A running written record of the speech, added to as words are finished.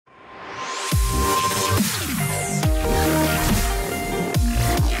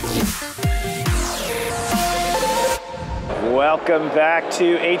Welcome back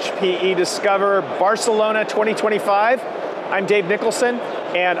to HPE Discover Barcelona 2025. I'm Dave Nicholson,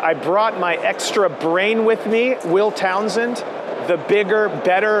 and I brought my extra brain with me, Will Townsend, the bigger,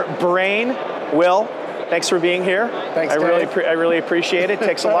 better brain. Will, thanks for being here. Thanks, I really appreciate it.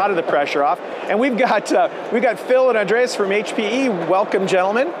 Takes a lot of the pressure off. And we've got Phil and Andreas from HPE. Welcome,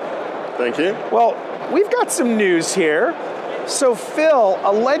 gentlemen. Thank you. Well, we've got some news here. So Phil,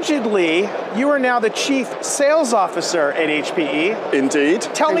 allegedly, you are now the Chief Sales Officer at HPE. Indeed.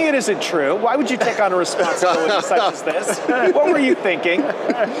 Tell me it isn't true. Why would you take on a responsibility such as this? What were you thinking?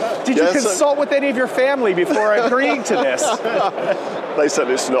 Did you consult with any of your family before agreeing to this? They said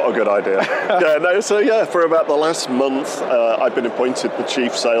it's not a good idea. For about the last month, I've been appointed the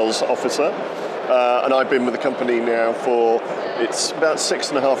Chief Sales Officer. And I've been with the company now for, it's about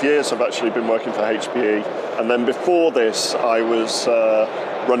 6.5 years I've actually been working for HPE. And then before this, I was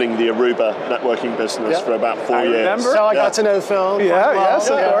running the Aruba networking business for about 4 years. Remember? So I got to know Phil. Yes,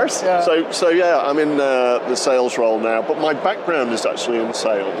 of course. Yeah. So I'm in the sales role now, but my background is actually in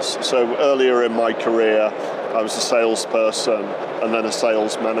sales. So earlier in my career, I was a salesperson and then a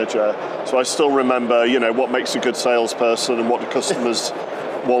sales manager. So I still remember, what makes a good salesperson and what the customers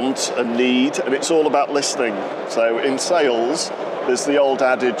want and need, and it's all about listening. So in sales, there's the old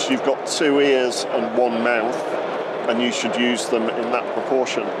adage, you've got 2 ears and 1 mouth, and you should use them in that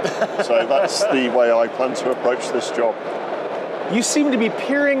proportion. So that's the way I plan to approach this job. You seem to be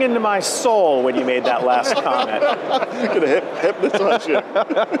peering into my soul when you made that last comment. Gonna hypnotize you.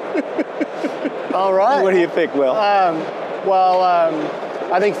 All right. What do you think, Will? I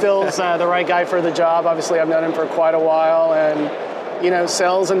think Phil's the right guy for the job. Obviously, I've known him for quite a while, and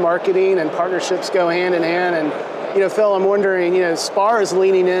sales and marketing and partnerships go hand in hand. And Phil, I'm wondering, SPAR is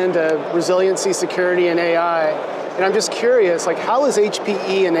leaning into resiliency, security, and AI. And I'm just curious, how is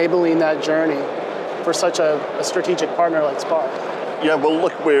HPE enabling that journey for such a strategic partner like SPAR? Yeah, well,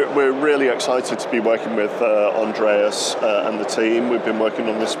 look, we're really excited to be working with Andreas and the team. We've been working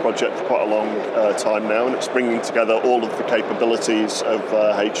on this project for quite a long time now, and it's bringing together all of the capabilities of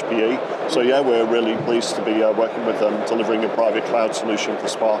HPE. So yeah, we're really pleased to be working with them, delivering a private cloud solution for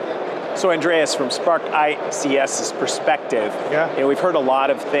SPAR. So Andreas, from SPAR ICS's perspective, we've heard a lot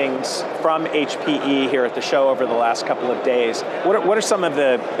of things from HPE here at the show over the last couple of days. What are some of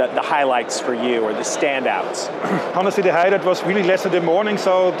the highlights for you, or the standouts? Honestly, the highlight was really less in the morning,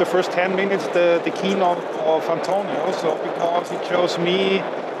 so the first 10 minutes, the keynote of Antonio, because it shows me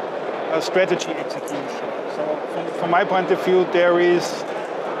a strategy execution. So from my point of view, there is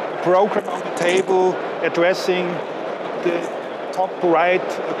a program on the table addressing the top right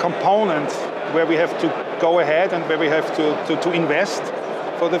components where we have to go ahead and where we have to invest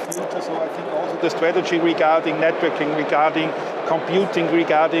for the future. So I think also the strategy regarding networking, regarding computing,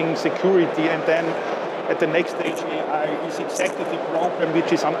 regarding security, and then at the next stage AI is exactly the program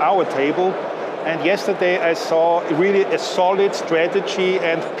which is on our table. And yesterday I saw really a solid strategy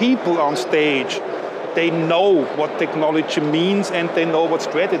and people on stage. They know what technology means and they know what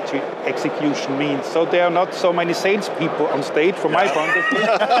strategy execution means. So there are not so many salespeople on stage from my point of view.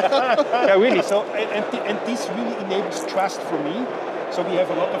 Yeah, really. So and this really enables trust for me. So we have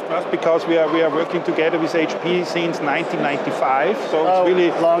a lot of trust because we are working together with HPE since 1995. So it's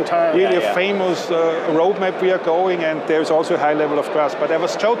really long time. Really a famous roadmap we are going, and there's also a high level of trust. But I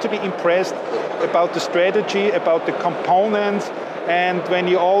was totally impressed about the strategy, about the components. And when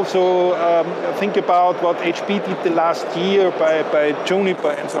you also think about what HPE did the last year by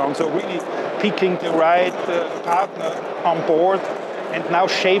Juniper and so on, so really picking the right partner on board and now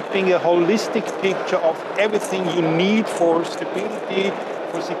shaping a holistic picture of everything you need for stability,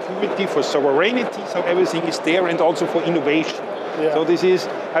 for security, for sovereignty, so everything is there, and also for innovation. Yeah. So this is,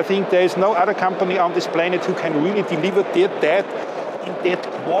 I think there is no other company on this planet who can really deliver that in that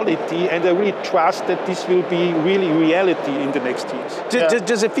quality, and I really trust that this will be really reality in the next years.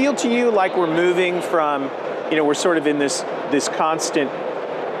 Does it feel to you like we're moving from, we're sort of in this constant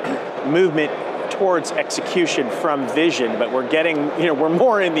movement towards execution from vision, but we're getting, we're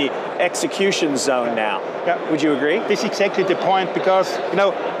more in the execution zone now. Yeah. Would you agree? This is exactly the point, because,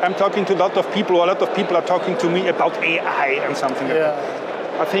 I'm talking to a lot of people are talking to me about AI and something like that.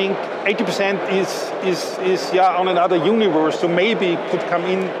 I think 80% is on another universe, so maybe it could come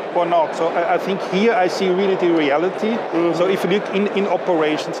in or not. So I think here I see really the reality. Mm-hmm. So if you look in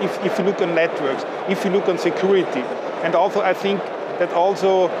operations, if you look on networks, if you look on security, and also I think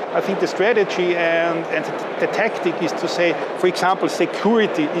the strategy and the tactic is to say, for example,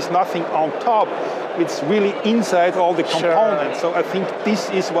 security is nothing on top, it's really inside all the components. Sure. So I think this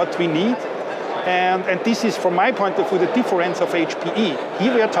is what we need. And this is, from my point of view, the difference of HPE.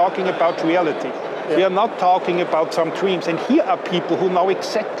 Here we are talking about reality. We are not talking about some dreams. And here are people who know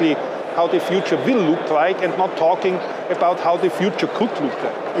exactly how the future will look like and not talking about how the future could look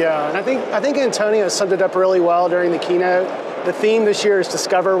like. Yeah, and I think Antonio summed it up really well during the keynote. The theme this year is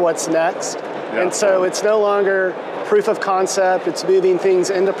discover what's next. Yeah. And so it's no longer proof of concept, it's moving things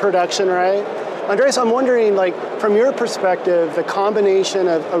into production, right? Andreas, I'm wondering, like, from your perspective, the combination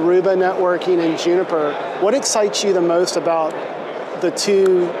of Aruba networking and Juniper, what excites you the most about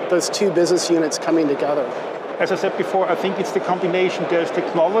those two business units coming together? As I said before, I think it's the combination. There's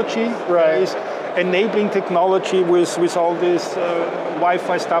technology, right. There is enabling technology with all this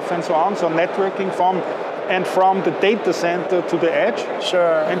Wi-Fi stuff and so on, so networking from the data center to the edge.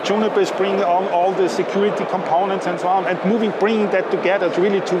 Sure. And Juniper is bringing on all the security components and so on, and bringing that together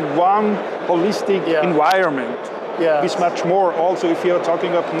really to one holistic environment. Yeah. With much more also if you're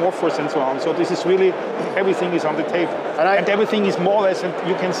talking about morphers and so on. So this is really, everything is on the table. And everything is more or less, and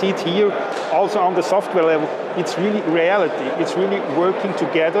you can see it here, also on the software level, it's really reality. It's really working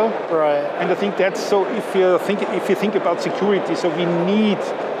together. Right. And I think that's, so if you think about security, so we need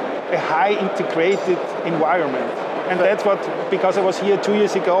a high integrated environment. And that's what, because I was here 2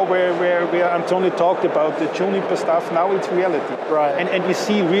 years ago where Antonio talked about the Juniper stuff, now it's reality. Right. And we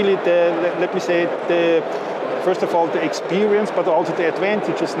see really first of all, the experience, but also the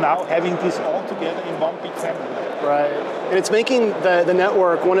advantages now having this all together in one big family. Right, and it's making the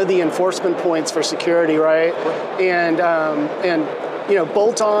network one of the enforcement points for security, right? And you know,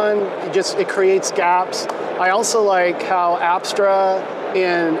 bolt-on, it creates gaps. I also like how Apstra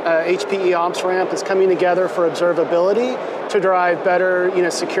and HPE OpsRamp is coming together for observability to drive better,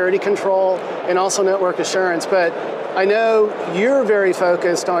 security control and also network assurance. But I know you're very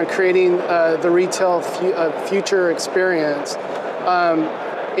focused on creating the retail future experience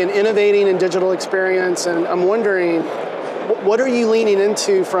in innovating in digital experience, and I'm wondering, what are you leaning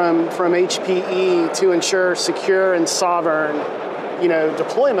into from HPE to ensure secure and sovereign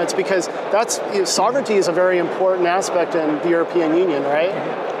deployments? Because that's sovereignty is a very important aspect in the European Union, right?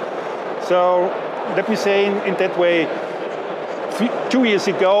 So let me say in that way, 2 years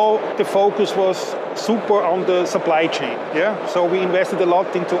ago, the focus was super on the supply chain. Yeah, so we invested a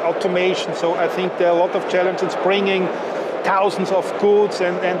lot into automation. So I think there are a lot of challenges bringing thousands of goods,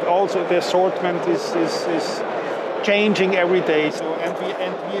 and also the assortment is changing every day. So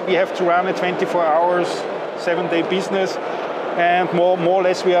and we have to run a 24 hours, 7-day business, and more or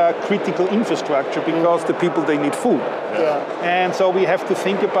less we are critical infrastructure because the people, they need food. Yeah. And so we have to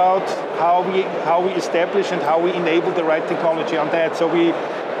think about how we establish and how we enable the right technology on that. So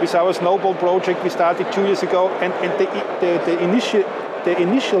with our Snowball project we started 2 years ago, and the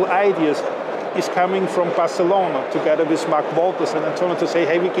initial ideas is coming from Barcelona together with Mark Walters and Antonio to say,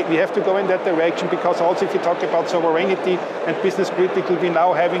 hey, we have to go in that direction, because also if you talk about sovereignty and business critical, we're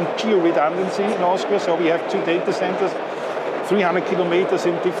now having geo-redundancy in Austria, so we have 2 data centers, 300 kilometers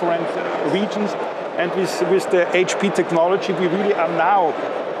in different regions, and with the HP technology, we really are now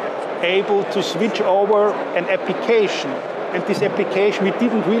able to switch over an application. And this application, we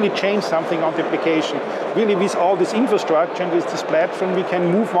didn't really change something on the application. Really, with all this infrastructure and with this platform, we can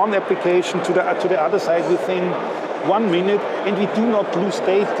move one application to the other side within 1 minute, and we do not lose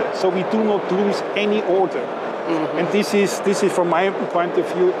data. So we do not lose any order. Mm-hmm. And this is from my point of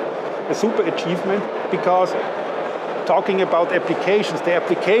view a super achievement, because talking about applications,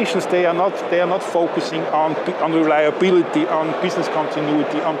 they are not focusing on reliability, on business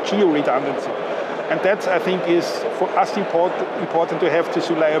continuity, on geo-redundancy. And that, I think, is for us important to have this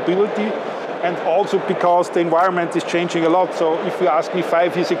reliability, and also because the environment is changing a lot. So if you asked me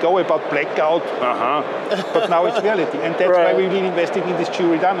 5 years ago about blackout, but now it's reality. And that's why we really invested in this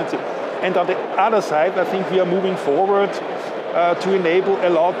geo-redundancy. And on the other side, I think we are moving forward to enable a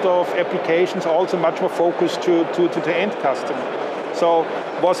lot of applications, also much more focused to the end customer. So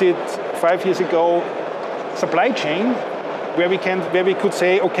was it 5 years ago supply chain, where we could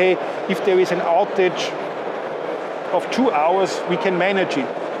say, okay, if there is an outage of 2 hours, we can manage it.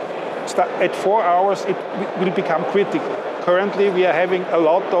 At 4 hours, it will become critical. Currently, we are having a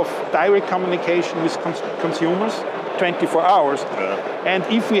lot of direct communication with consumers, 24 hours. Yeah. And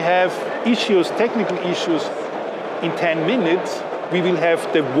if we have issues, technical issues, in 10 minutes, we will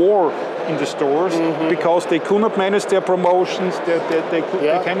have the war in the stores, because they could not manage their promotions, they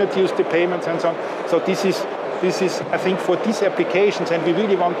cannot use the payments and so on. So this is, I think, for these applications, and we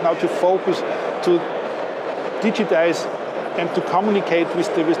really want now to focus to digitize and to communicate with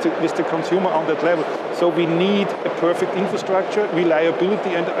the consumer on that level. So we need a perfect infrastructure,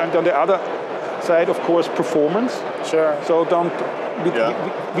 reliability, and on the other side, of course, performance. Sure. So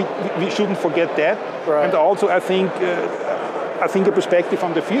we shouldn't forget that. Right. And also, I think a perspective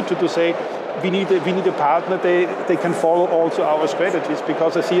on the future to say, we need a partner. They can follow also our strategies,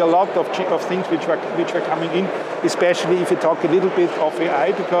 because I see a lot of things which are coming in, especially if you talk a little bit of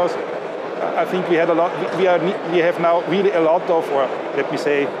AI, because I think we had a lot. We have now really a lot of, or let me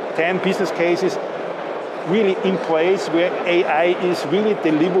say, 10 business cases really in place where AI is really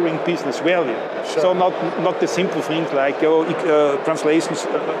delivering business value. Sure. So not the simple things like translation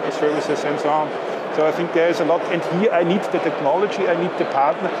services and so on. So I think there is a lot, and here I need the technology, I need the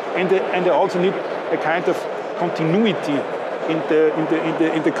partner, and I also need a kind of continuity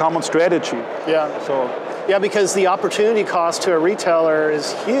in the common strategy. Yeah. So. Yeah, because the opportunity cost to a retailer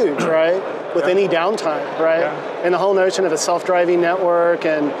is huge, right? With any downtime, right? Yeah. And the whole notion of a self-driving network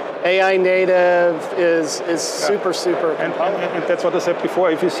and AI native is super compelling. And that's what I said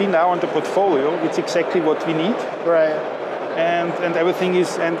before. If you see now on the portfolio, it's exactly what we need. Right. And everything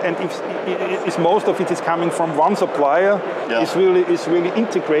is, and if most of it is coming from one supplier, is really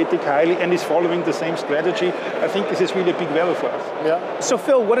integrated highly and is following the same strategy. I think this is really a big value for us. Yeah. So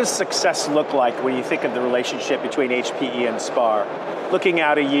Phil, what does success look like when you think of the relationship between HPE and SPAR? Looking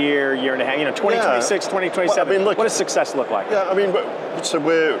out a year and a half, 2026, 2027, well, I mean, look, what does success look like? Yeah, I mean, so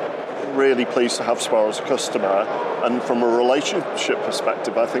we're really pleased to have SPAR as a customer, and from a relationship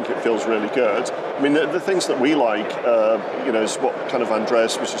perspective, I think it feels really good. I mean, the things that we like, is what kind of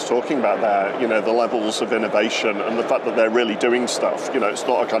Andreas was just talking about there, the levels of innovation and the fact that they're really doing stuff. It's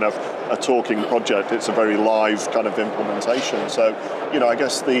not a kind of a talking project, it's a very live kind of implementation. So, I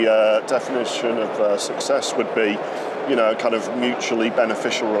guess the definition of success would be, a kind of mutually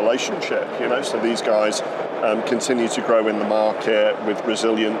beneficial relationship, so these guys continue to grow in the market with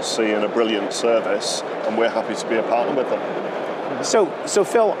resiliency and a brilliant service, and we're happy to be a partner with them. So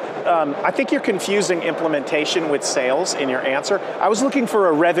Phil, I think you're confusing implementation with sales in your answer. I was looking for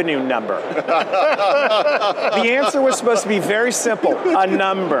a revenue number. The answer was supposed to be very simple, a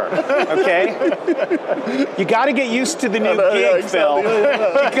number, okay? You got to get used to the new gig, Phil.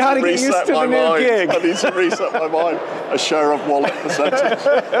 You got to get used to the new gig. I need to reset my mind. A share of wallet percentage.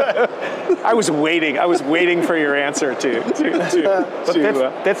 I was waiting for your answer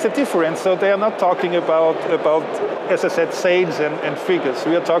that's the difference. So they are not talking about as I said, sales and figures.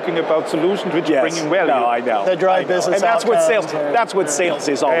 We are talking about solutions which are bringing value. No, I know. That drive business and that's outcomes. That's what sales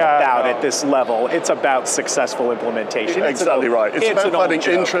is all about at this level. It's about successful implementation. Exactly right. It's about finding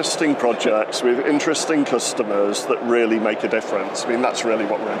joke. Interesting projects with interesting customers that really make a difference. I mean, that's really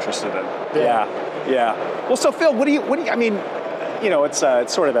what we're interested in. Yeah. Well, so Phil, what do you? I mean, it's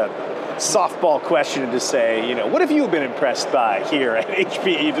sort of a softball question to say, what have you been impressed by here at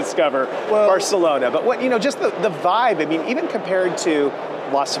HPE Discover Barcelona? But what, just the vibe, I mean, even compared to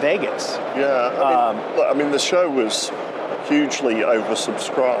Las Vegas. Yeah, I mean, the show was hugely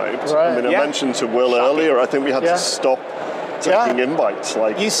oversubscribed. Right. I mean, I mentioned to Will earlier, I think we had to stop taking invites.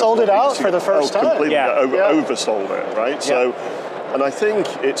 Like you sold it out for the first time. Completely oversold it, right? Yeah. So, and I think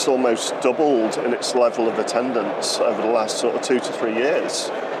it's almost doubled in its level of attendance over the last sort of 2 to 3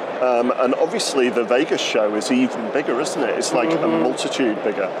 years. And obviously the Vegas show is even bigger, isn't it? It's like a multitude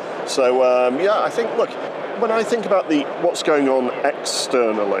bigger. So I think, look, when I think about what's going on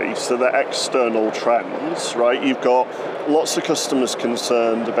externally, so the external trends, right? You've got lots of customers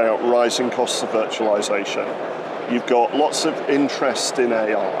concerned about rising costs of virtualization. You've got lots of interest in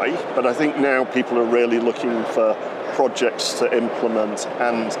AI, but I think now people are really looking for projects to implement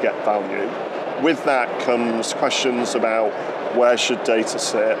and get value. With that comes questions about where should data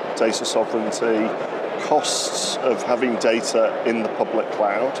sit, data sovereignty, costs of having data in the public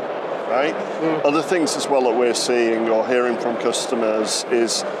cloud, right? Other things as well that we're seeing or hearing from customers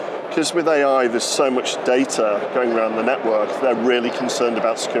is, because with AI there's so much data going around the network, they're really concerned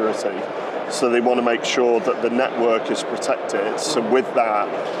about security. So they want to make sure that the network is protected. So with that,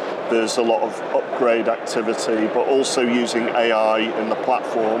 there's a lot of upgrade activity, but also using AI in the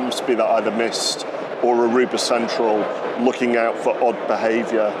platforms, be that either Mist or Aruba Central, looking out for odd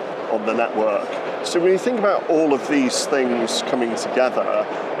behavior on the network. So when you think about all of these things coming together,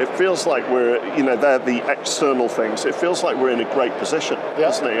 it feels like we're, they're the external things. It feels like we're in a great position,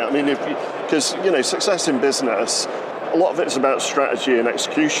 doesn't it? I mean, because success in business, a lot of it's about strategy and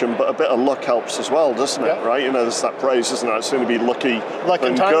execution, but a bit of luck helps as well, doesn't it? Right? There's that phrase, isn't it? It's going to be lucky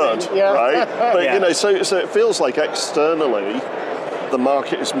and good, right? But so it feels like externally, the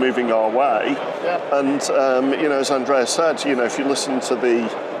market is moving our way. And as Andreas said, if you listen to the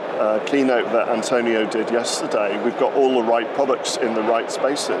keynote that Antonio did yesterday, we've got all the right products in the right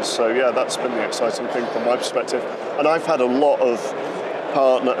spaces. So that's been the exciting thing from my perspective. And I've had a lot of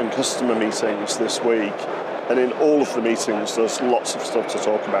partner and customer meetings this week, and in all of the meetings, there's lots of stuff to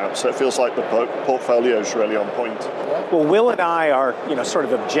talk about. So it feels like the portfolio is really on point. Well, Will and I are, sort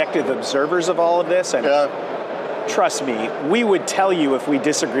of objective observers of all of this, and trust me, we would tell you if we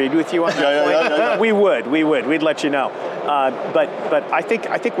disagreed with you on that point. Yeah. We would. We'd let you know. But I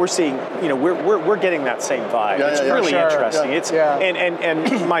think we're seeing, we're getting that same vibe. It's really interesting. It's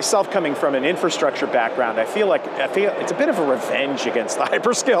and myself coming from an infrastructure background, I feel it's a bit of a revenge against the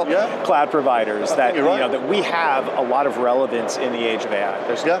hyperscale cloud providers that that we have a lot lot of relevance in the age of AI.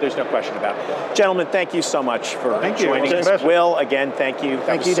 There's no question about it. Gentlemen, thank you so much for joining us. Will, again, thank you.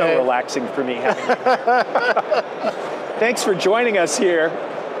 That was so relaxing for me having you. Thanks for joining us here.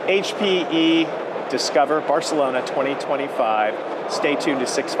 HPE Discover Barcelona 2025. Stay tuned to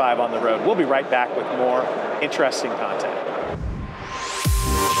 6.5 on the road. We'll be right back with more interesting content.